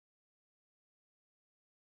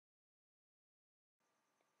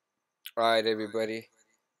Alright, everybody,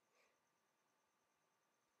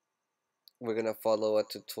 we're gonna follow a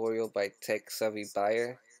tutorial by Tech Savvy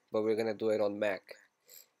Buyer, but we're gonna do it on Mac.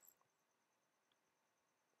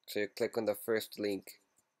 So you click on the first link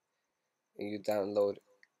and you download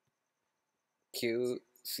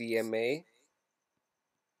QCMA.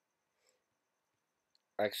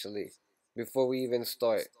 Actually, before we even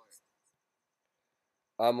start,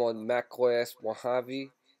 I'm on macOS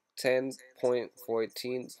Mojave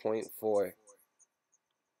 10.14.4.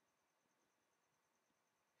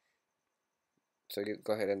 So you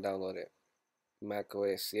go ahead and download it.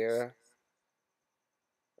 macOS Sierra.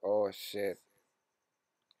 Oh shit.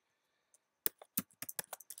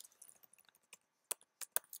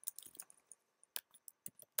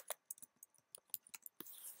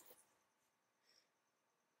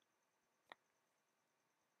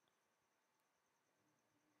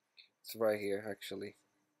 It's right here actually.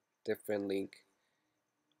 Different link.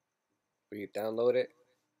 You download it,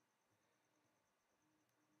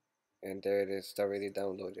 and there it is. It's already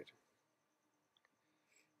downloaded.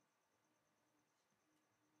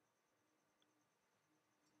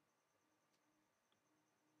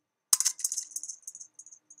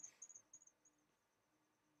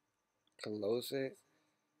 Close it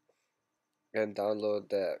and download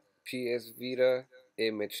the PS Vita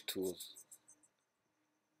image tools.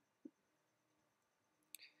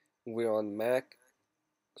 We're on Mac,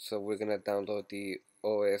 so we're gonna download the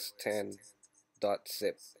OS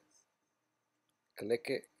 10.zip. Click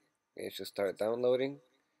it, and it should start downloading,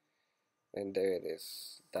 and there it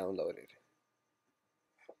is, downloaded.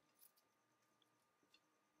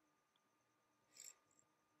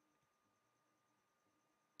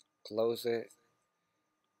 Close it,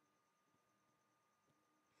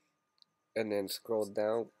 and then scroll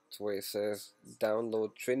down to where it says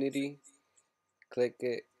download Trinity. Click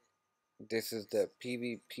it. This is the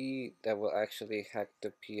PvP that will actually hack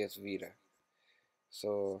the PS Vita.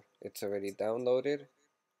 So it's already downloaded.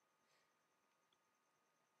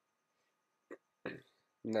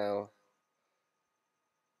 Now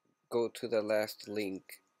go to the last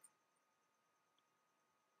link,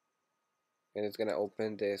 and it's gonna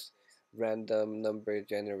open this random number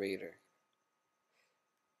generator.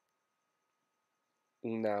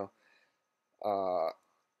 Now uh,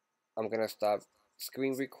 I'm gonna stop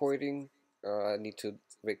screen recording. I need to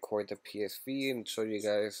record the PSV and show you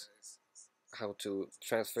guys how to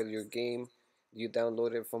transfer your game. You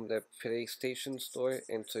download it from the PlayStation Store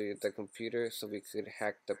into the computer so we could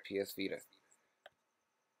hack the PS Vita.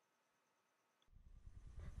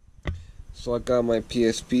 So I got my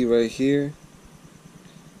PSP right here,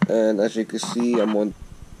 and as you can see, I'm on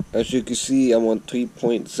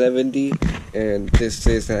 3.70, and this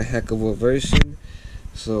is a heck of a version.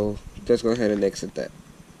 So let's go ahead and exit that.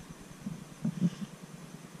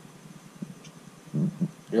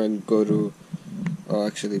 And go to,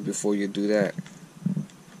 actually before you do that,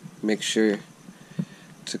 make sure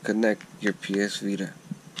to connect your PS Vita.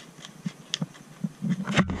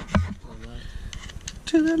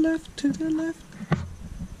 To the left, to the left.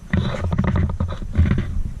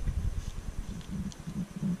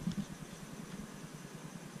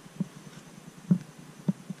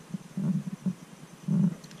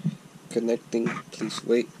 Connecting, please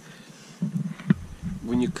wait.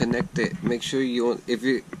 When you connect it, make sure you, if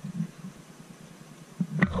you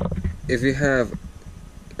have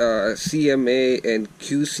CMA and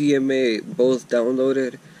QCMA both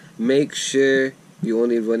downloaded, make sure you're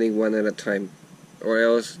only running one at a time, or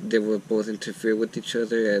else they will both interfere with each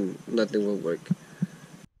other and nothing will work.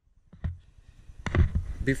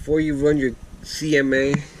 Before you run your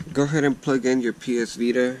CMA, go ahead and plug in your PS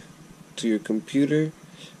Vita to your computer,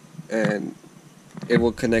 and it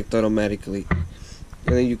will connect automatically.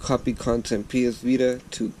 And then you copy content PS Vita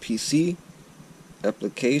to PC,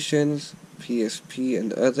 applications, PSP,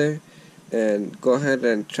 and other, and go ahead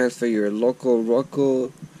and transfer your local Roku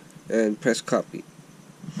and press copy.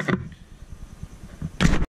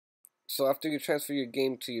 So after you transfer your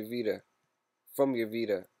game to your Vita, from your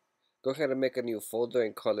Vita, go ahead and make a new folder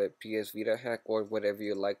and call it PS Vita Hack or whatever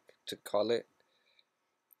you like to call it.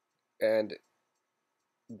 And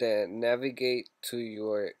then navigate to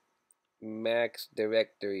your Mac's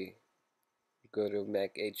directory. Go to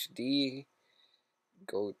Mac HD,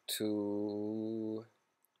 go to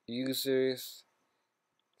users,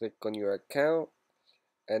 click on your account,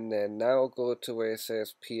 and then now go to where it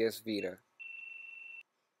says PS Vita.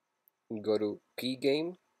 Go to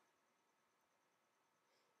Pgame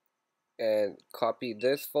and copy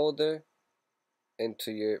this folder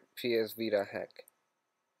into your PS Vita hack.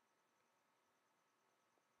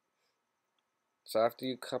 So after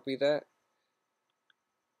you copy that,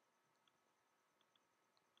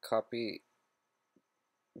 copy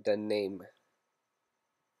the name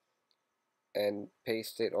and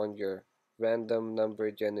paste it on your random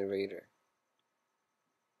number generator.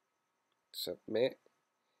 Submit,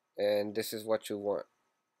 and this is what you want.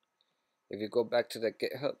 If you go back to the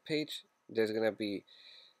GitHub page, there's gonna be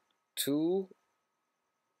 2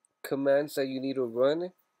 commands that you need to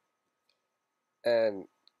run, and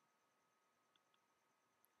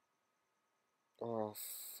oh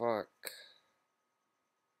fuck.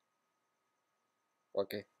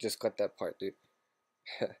 Okay, just cut that part, dude.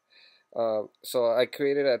 So I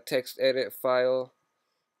created a text edit file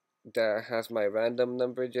that has my random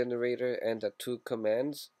number generator and the 2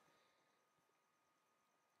 commands.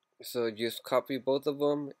 So just copy both of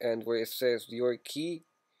them, and where it says your key,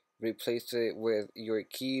 replace it with your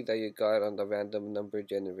key that you got on the random number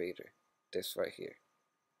generator. This right here.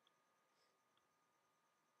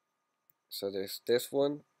 So there's this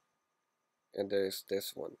one, and there's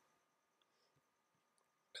this one.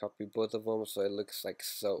 Copy both of them so it looks like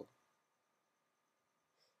so.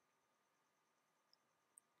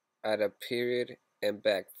 Add a period and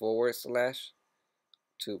back /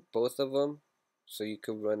 to both of them so you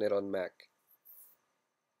can run it on Mac.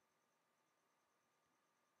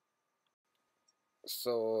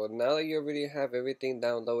 So now that you already have everything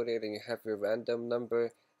downloaded and you have your random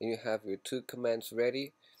number and you have your 2 commands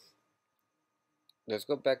ready, let's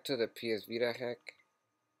go back to the PS Vita hack,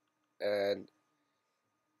 and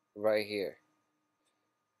right here,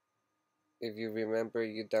 if you remember,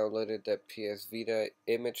 you downloaded the PS Vita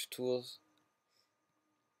image tools.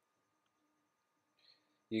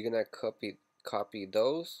 You're gonna copy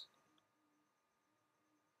those,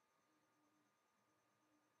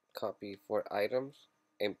 copy for items,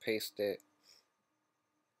 and paste it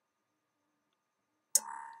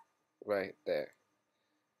right there.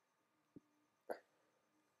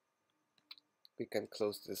 We can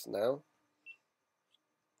close this now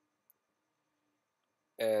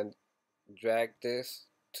and drag this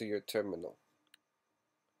to your terminal.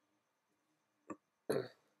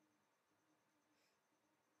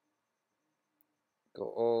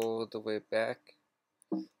 Go all the way back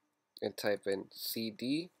and type in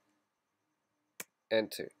CD,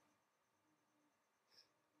 enter.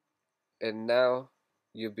 And now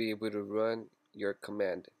you'll be able to run your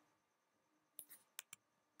command.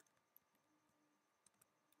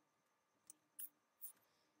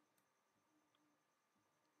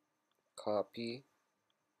 Copy,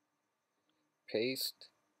 paste,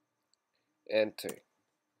 enter.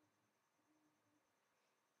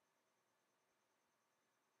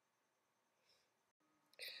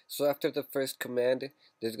 So after the first command,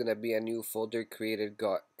 there's gonna be a new folder created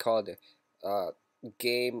called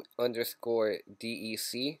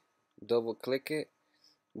game_dec. Double click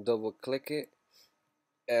it,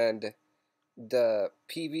 and the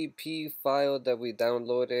PVP file that we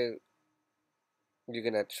downloaded, you're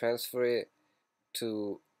gonna transfer it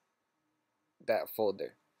to that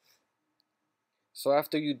folder. So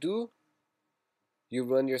after you do, you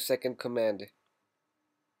run your second command.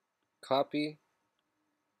 Copy,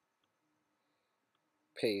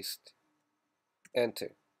 paste,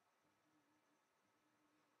 enter.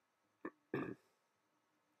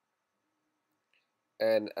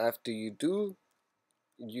 And after you do,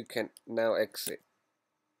 you can now exit.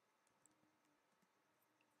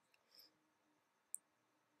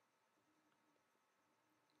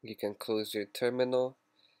 You can close your terminal,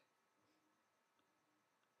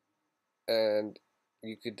 and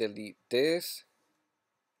you could delete this,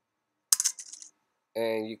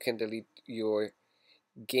 and you can delete your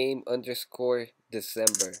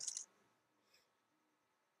game_December.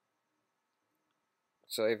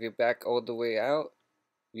 So if you back all the way out,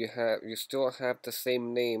 you still have the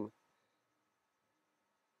same name,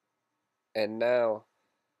 and now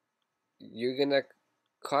you're gonna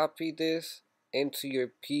copy this into your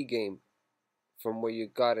P game from where you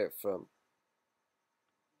got it from.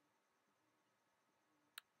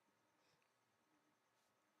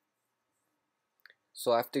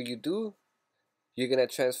 So after you do, you're gonna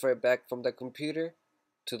transfer it back from the computer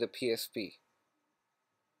to the PSP.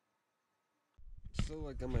 So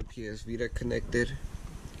I got my PS Vita connected,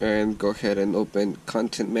 and go ahead and open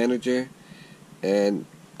Content Manager and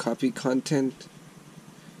copy content.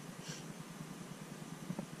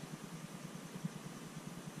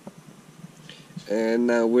 And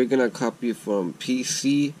now we're gonna copy from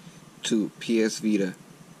PC to PS Vita.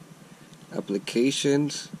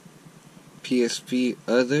 Applications, PSP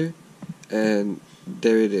other, and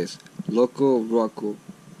there it is, local Roku.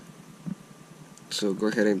 So go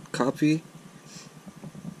ahead and copy,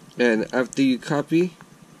 and after you copy,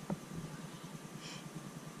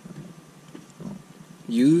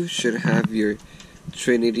 you should have your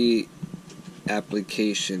Trinity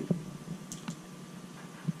application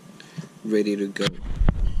ready to go.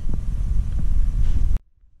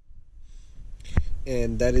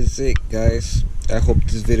 And that is it, guys. I hope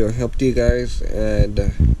this video helped you guys,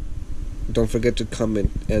 and don't forget to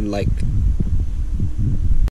comment and like.